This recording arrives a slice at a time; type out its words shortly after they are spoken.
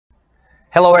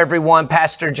Hello everyone,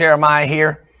 Pastor Jeremiah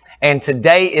here, and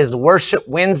today is Worship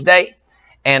Wednesday,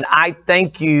 and I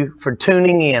thank you for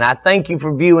tuning in. I thank you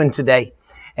for viewing today.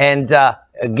 And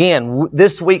again,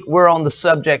 this week we're on the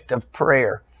subject of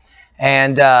prayer.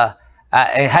 And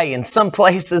hey, in some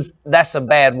places that's a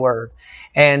bad word.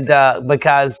 And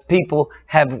because people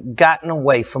have gotten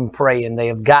away from praying, they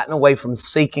have gotten away from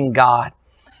seeking God.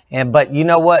 But you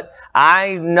know what?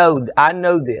 I know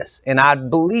this, and I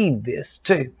believe this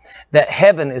too, that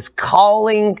heaven is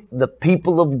calling the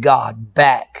people of God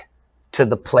back to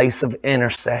the place of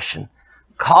intercession,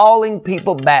 calling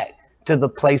people back to the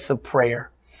place of prayer,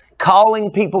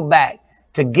 calling people back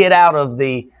to get out of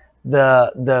the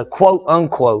quote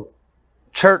unquote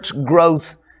church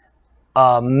growth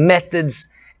methods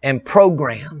and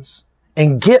programs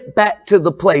and get back to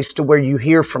the place to where you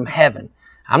hear from heaven.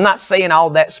 I'm not saying all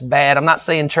that's bad. I'm not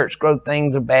saying church growth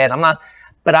things are bad.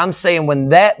 But I'm saying when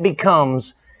that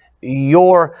becomes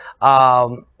your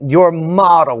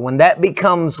model, when that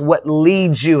becomes what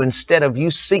leads you instead of you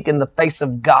seeking the face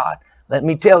of God, let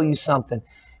me tell you something.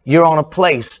 You're on a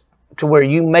place to where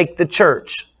you make the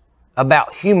church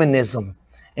about humanism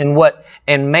and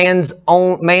man's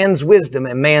wisdom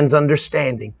and man's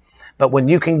understanding. But when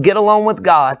you can get along with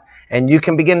God and you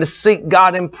can begin to seek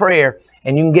God in prayer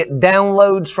and you can get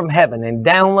downloads from heaven and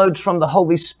downloads from the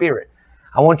Holy Spirit,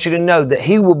 I want you to know that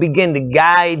He will begin to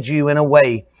guide you in a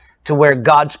way to where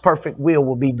God's perfect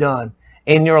will be done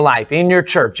in your life, in your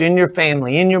church, in your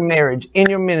family, in your marriage, in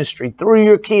your ministry, through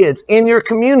your kids, in your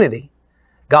community.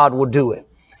 God will do it.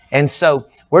 And so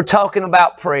we're talking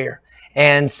about prayer.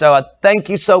 And so I thank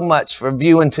you so much for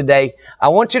viewing today. I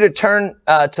want you to turn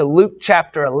to Luke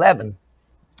chapter 11.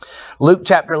 Luke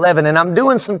chapter 11. And I'm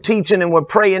doing some teaching and we're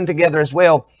praying together as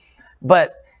well.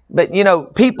 But you know,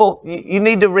 people, you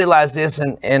need to realize this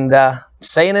and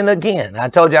saying it again. I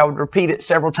told you I would repeat it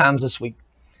several times this week.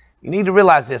 You need to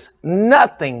realize this.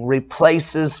 Nothing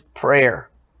replaces prayer.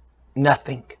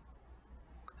 Nothing.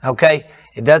 Okay?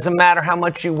 It doesn't matter how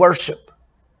much you worship.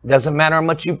 It doesn't matter how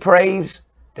much you praise.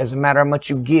 Doesn't matter how much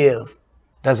you give.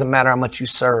 Doesn't matter how much you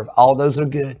serve. All those are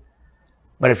good.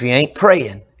 But if you ain't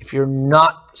praying, if you're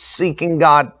not seeking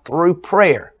God through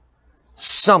prayer,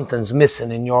 something's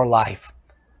missing in your life.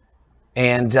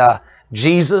 And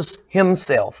Jesus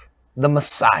Himself, the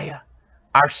Messiah,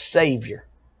 our Savior,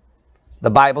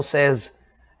 the Bible says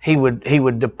He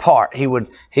would depart. He would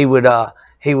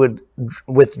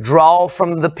withdraw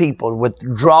from the people,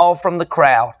 withdraw from the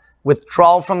crowd,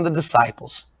 withdraw from the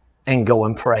disciples, and go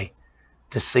and pray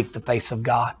to seek the face of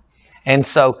God. And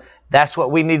so that's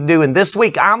what we need to do. And this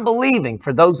week, I'm believing,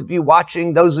 for those of you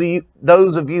watching, those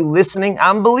of you listening,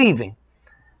 I'm believing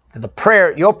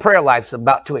that your prayer life is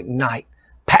about to ignite.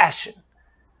 Passion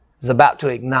is about to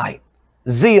ignite.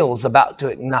 Zeal is about to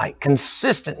ignite.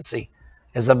 Consistency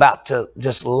is about to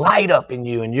just light up in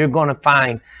you, and you're going to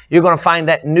find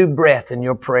that new breath in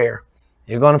your prayer.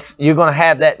 You're going to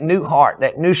have that new heart,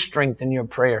 that new strength in your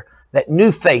prayer, that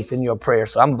new faith in your prayer.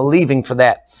 So I'm believing for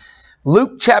that.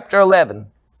 Luke chapter 11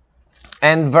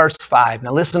 and verse 5.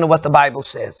 Now listen to what the Bible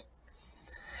says.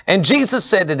 And Jesus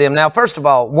said to them, now first of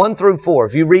all, 1 through 4,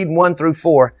 if you read 1 through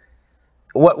 4,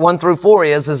 what 1 through 4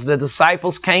 is the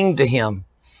disciples came to Him.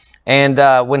 And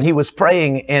when He was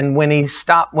praying, and when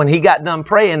He got done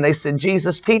praying, they said,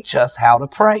 Jesus, teach us how to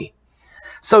pray.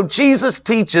 So Jesus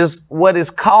teaches what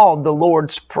is called the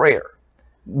Lord's Prayer.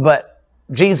 But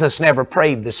Jesus never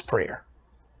prayed this prayer.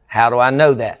 How do I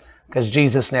know that? Because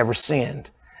Jesus never sinned.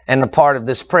 And the part of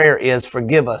this prayer is,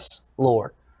 forgive us,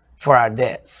 Lord, for our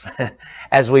debts,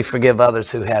 as we forgive others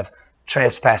who have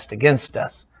trespassed against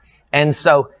us. And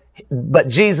so, but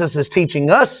Jesus is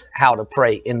teaching us how to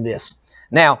pray in this.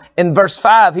 Now, in verse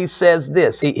 5, He says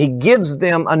this. He gives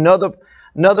them another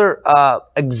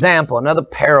example, another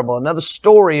parable, another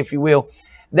story, if you will,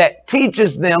 that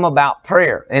teaches them about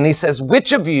prayer. And He says,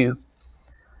 which of you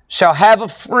shall have a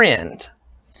friend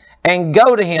and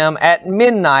go to him at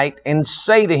midnight and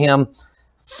say to him,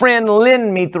 friend,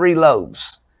 lend me 3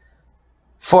 loaves.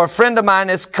 For a friend of mine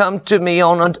has come to me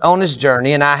on his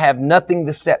journey, and I have nothing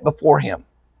to set before him.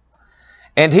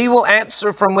 And he will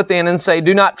answer from within and say,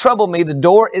 do not trouble me. The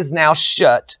door is now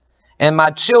shut, and my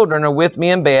children are with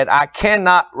me in bed. I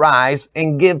cannot rise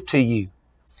and give to you.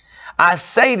 I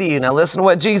say to you, now listen to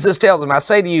what Jesus tells him. I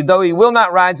say to you, though he will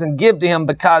not rise and give to him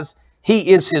because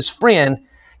he is his friend,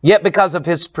 yet because of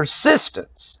his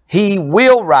persistence, he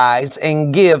will rise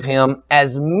and give him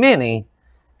as many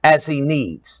as he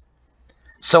needs.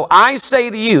 So I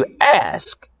say to you,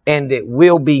 ask, and it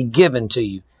will be given to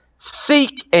you.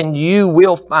 Seek, and you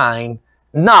will find.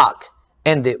 Knock,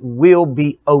 and it will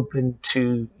be open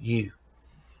to you.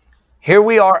 Here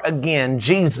we are again,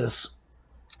 Jesus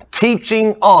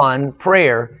teaching on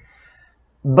prayer,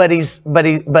 but he's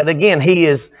going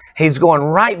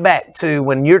right back to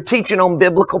when you're teaching on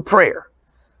biblical prayer.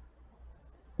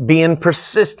 Being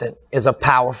persistent is a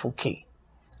powerful key.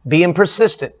 Being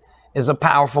persistent is a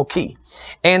powerful key.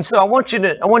 And so I want you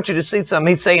to see something.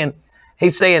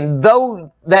 He's saying,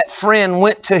 though that friend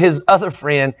went to his other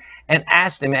friend and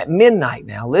asked him at midnight.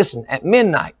 Now listen, at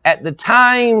midnight, at the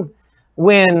time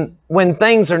when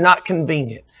things are not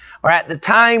convenient, or at the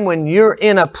time when you're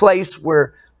in a place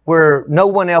where no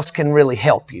one else can really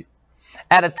help you.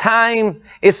 At a time,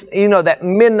 it's, that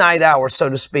midnight hour, so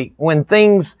to speak, when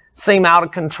things seem out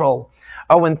of control,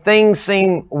 or when things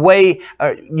seem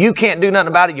you can't do nothing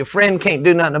about it, your friend can't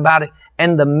do nothing about it,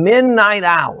 and the midnight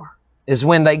hour is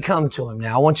when they come to him.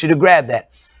 Now, I want you to grab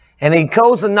that. And he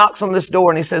goes and knocks on this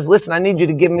door, and he says, listen, I need you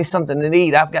to give me something to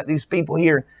eat. I've got these people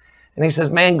here. And he says,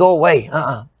 man, go away.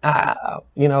 I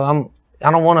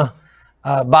don't want to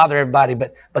bother everybody,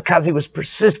 but because he was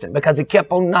persistent, because he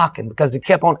kept on knocking, because he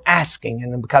kept on asking,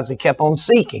 and because he kept on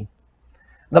seeking,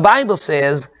 the Bible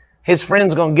says his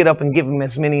friend's going to get up and give him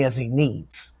as many as he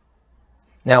needs.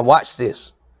 Now watch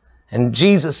this. And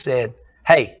Jesus said,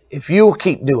 hey, if you'll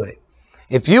keep doing it,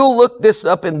 if you'll look this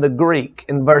up in the Greek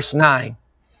in verse 9,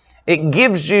 it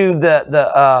gives you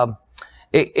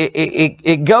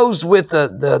it goes with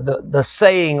the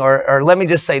saying, or let me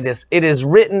just say this. It is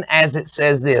written as it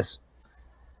says this: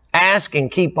 ask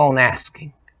and keep on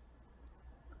asking.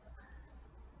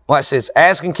 Watch this.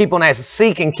 Ask and keep on asking.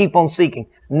 Seek and keep on seeking.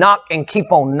 Knock and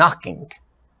keep on knocking.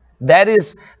 That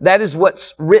is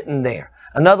what's written there.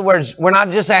 In other words, we're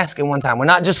not just asking one time. We're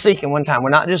not just seeking one time. We're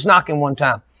not just knocking one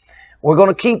time. We're going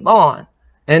to keep on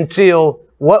until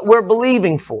what we're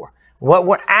believing for, what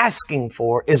we're asking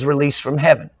for, is released from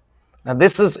heaven. Now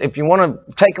this is, if you want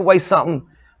to take away something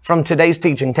from today's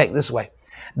teaching, take this away.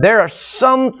 There are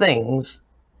some things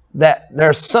that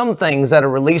are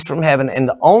released from heaven, and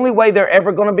the only way they're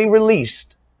ever going to be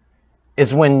released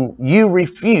is when you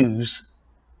refuse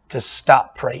to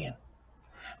stop praying.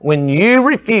 When you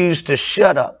refuse to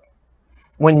shut up.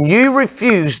 When you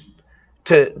refuse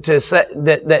to say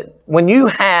that when you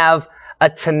have a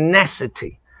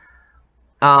tenacity,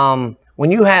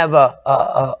 when you have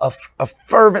a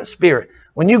fervent spirit,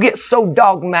 when you get so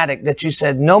dogmatic that you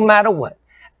said, no matter what,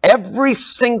 every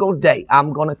single day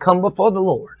I'm going to come before the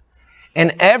Lord.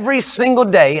 And every single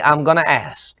day I'm going to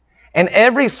ask. And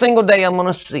every single day I'm going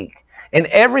to seek. And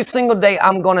every single day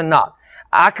I'm going to knock.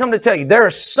 I come to tell you, there are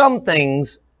some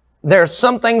things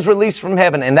released from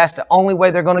heaven, and that's the only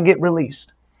way they're going to get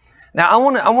released. Now, I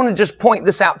want to just point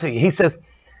this out to you. He says,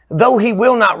 though he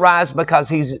will not rise because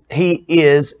he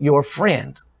is your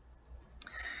friend.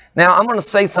 Now, I'm going to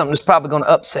say something that's probably going to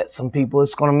upset some people.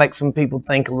 It's going to make some people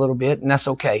think a little bit, and that's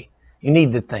okay. You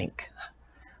need to think.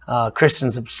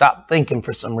 Christians have stopped thinking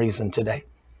for some reason today.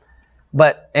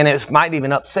 And it might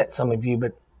even upset some of you,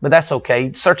 but that's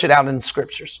okay. Search it out in the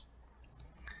scriptures.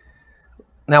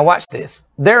 Now watch this.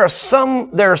 There are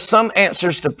some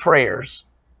answers to prayers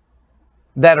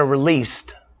that are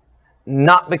released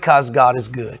not because God is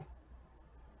good.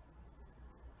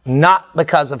 Not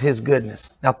because of His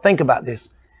goodness. Now think about this.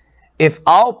 If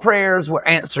all prayers were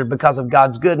answered because of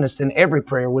God's goodness, then every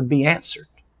prayer would be answered.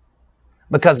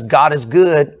 Because God is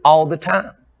good all the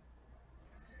time.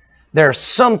 There are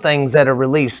some things that are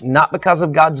released not because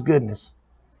of God's goodness,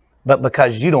 but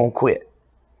because you don't quit.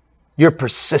 You're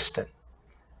persistent.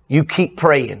 You keep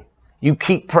praying. You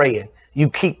keep praying. You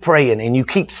keep praying, and you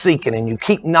keep seeking, and you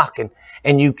keep knocking,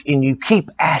 and you keep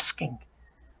asking.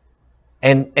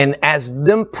 And as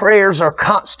them prayers are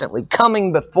constantly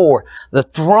coming before the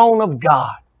throne of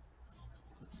God,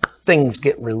 things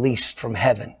get released from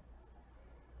heaven.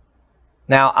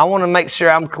 Now, I want to make sure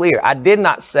I'm clear. I did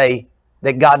not say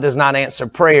that God does not answer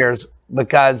prayers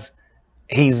because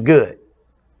He's good.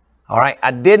 All right.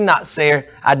 I did not say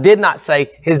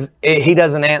He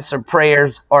doesn't answer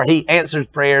prayers, or He answers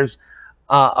prayers,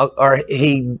 or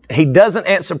He doesn't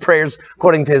answer prayers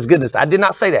according to His goodness. I did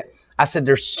not say that. I said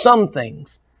there's some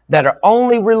things that are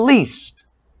only released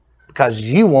because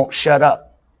you won't shut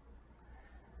up.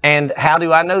 And how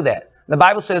do I know that? The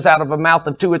Bible says out of a mouth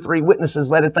of 2 or 3 witnesses,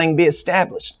 let a thing be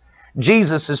established.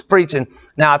 Jesus is preaching.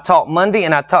 Now, I taught Monday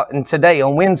and I taught today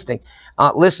on Wednesday.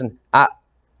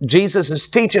 Jesus is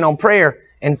teaching on prayer.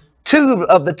 And 2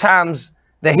 of the times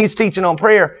that He's teaching on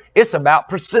prayer, it's about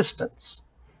persistence.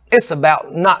 It's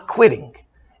about not quitting.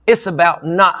 It's about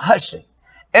not hushing.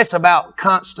 It's about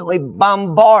constantly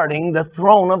bombarding the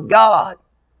throne of God.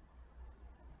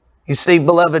 You see,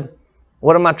 beloved,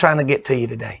 what am I trying to get to you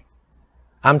today?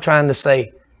 I'm trying to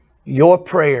say your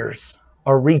prayers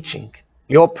are reaching.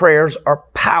 Your prayers are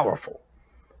powerful.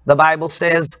 The Bible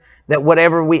says that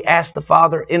whatever we ask the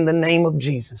Father in the name of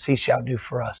Jesus, He shall do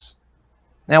for us.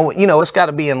 Now, you know, it's got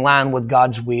to be in line with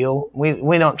God's will.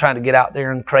 We don't try to get out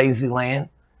there in crazy land.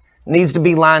 It needs to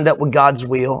be lined up with God's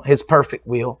will, His perfect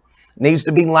will. It needs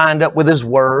to be lined up with His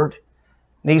Word. It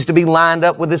needs to be lined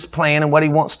up with His plan and what He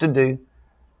wants to do.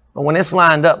 But when it's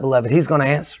lined up, beloved, He's going to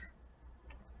answer.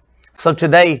 So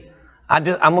today, I'm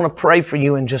going to pray for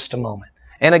you in just a moment.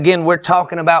 And again, we're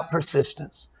talking about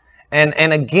persistence.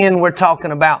 And again, we're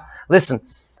talking about, listen,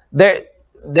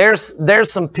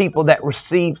 there's some people that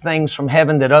receive things from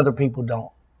heaven that other people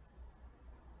don't.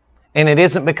 And it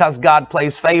isn't because God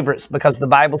plays favorites, because the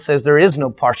Bible says there is no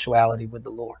partiality with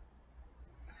the Lord.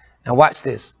 Now watch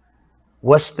this.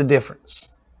 What's the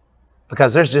difference?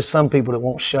 Because there's just some people that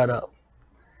won't shut up.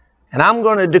 And I'm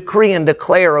going to decree and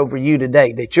declare over you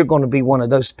today that you're going to be one of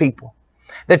those people.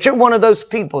 That you're one of those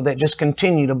people that just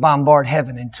continue to bombard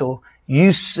heaven until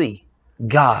you see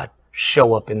God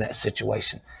show up in that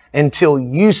situation. Until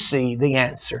you see the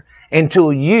answer.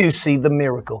 Until you see the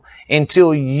miracle.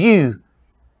 Until you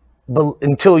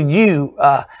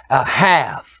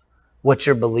have what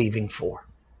you're believing for.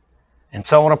 And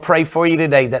so I want to pray for you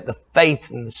today that the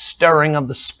faith and the stirring of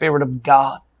the Spirit of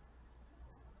God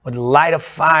would light a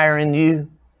fire in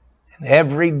you. And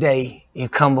every day you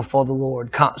come before the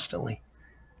Lord constantly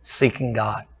seeking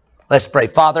God. Let's pray.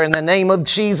 Father, in the name of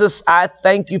Jesus, I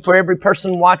thank you for every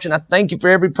person watching. I thank you for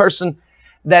every person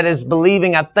that is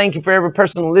believing. I thank you for every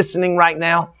person listening right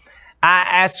now. I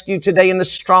ask you today in the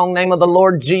strong name of the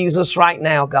Lord Jesus right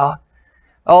now, God.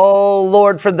 Oh,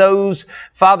 Lord, for those,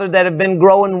 Father, that have been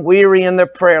growing weary in their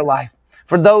prayer life.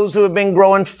 For those who have been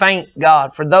growing faint,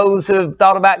 God. For those who have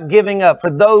thought about giving up. For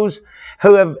those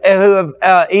who have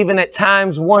even at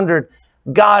times wondered,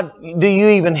 God, do you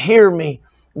even hear me?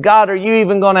 God, are you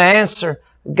even going to answer?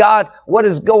 God, what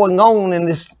is going on in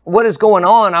this? What is going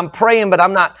on? I'm praying, but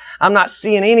I'm not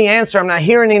seeing any answer. I'm not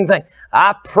hearing anything.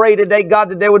 I pray today, God,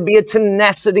 that there would be a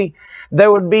tenacity.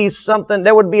 There would be something.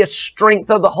 There would be a strength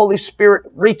of the Holy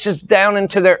Spirit reaches down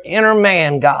into their inner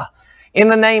man, God, in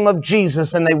the name of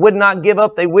Jesus. And they would not give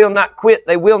up. They will not quit.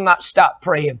 They will not stop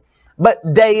praying.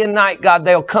 But day and night, God,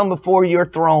 they'll come before your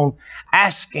throne,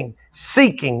 asking,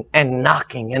 seeking, and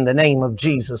knocking in the name of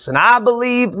Jesus. And I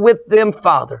believe with them,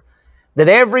 Father, that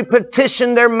every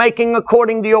petition they're making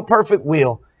according to your perfect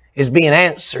will is being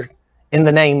answered in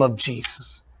the name of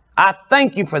Jesus. I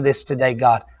thank you for this today,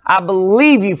 God. I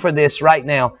believe you for this right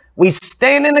now. We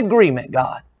stand in agreement,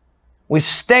 God. We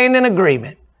stand in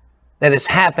agreement that it's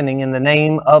happening in the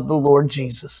name of the Lord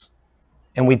Jesus.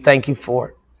 And we thank you for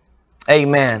it.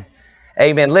 Amen.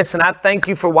 Amen. Listen, I thank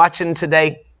you for watching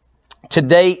today.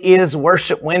 Today is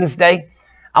Worship Wednesday.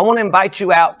 I want to invite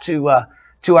you out to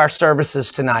our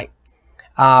services tonight.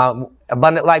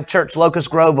 Abundant Life Church,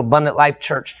 Locust Grove, Abundant Life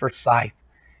Church, Forsyth.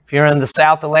 If you're in the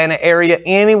South Atlanta area,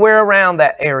 anywhere around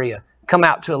that area, come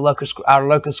out to our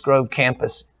Locust Grove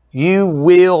campus. You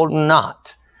will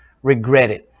not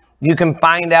regret it. You can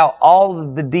find out all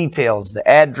of the details, the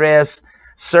address,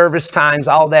 service times,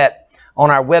 all that on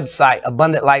our website,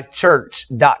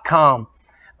 abundantlifechurch.com.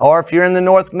 Or if you're in the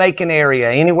North Macon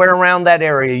area, anywhere around that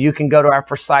area, you can go to our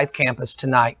Forsyth campus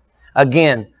tonight.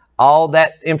 Again, all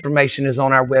that information is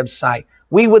on our website.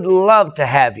 We would love to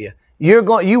have you.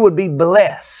 You would be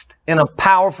blessed in a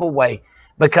powerful way,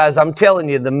 because I'm telling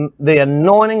you, the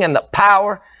anointing and the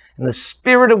power and the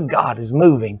Spirit of God is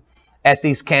moving at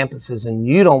these campuses, and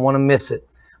you don't want to miss it.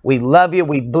 We love you.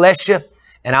 We bless you,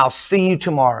 and I'll see you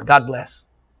tomorrow. God bless.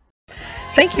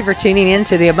 Thank you for tuning in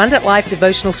to the Abundant Life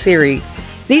Devotional Series.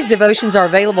 These devotions are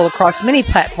available across many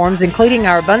platforms, including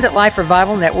our Abundant Life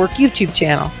Revival Network YouTube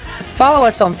channel. Follow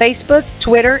us on Facebook,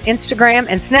 Twitter, Instagram,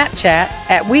 and Snapchat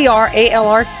at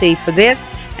WeAreALRC for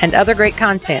this and other great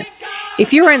content.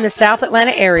 If you are in the South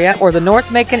Atlanta area or the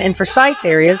North Macon and Forsyth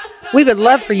areas, we would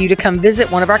love for you to come visit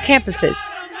one of our campuses.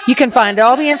 You can find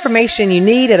all the information you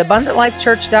need at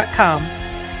AbundantLifeChurch.com.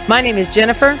 My name is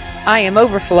Jennifer. I am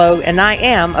Overflow, and I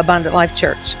am Abundant Life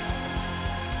Church.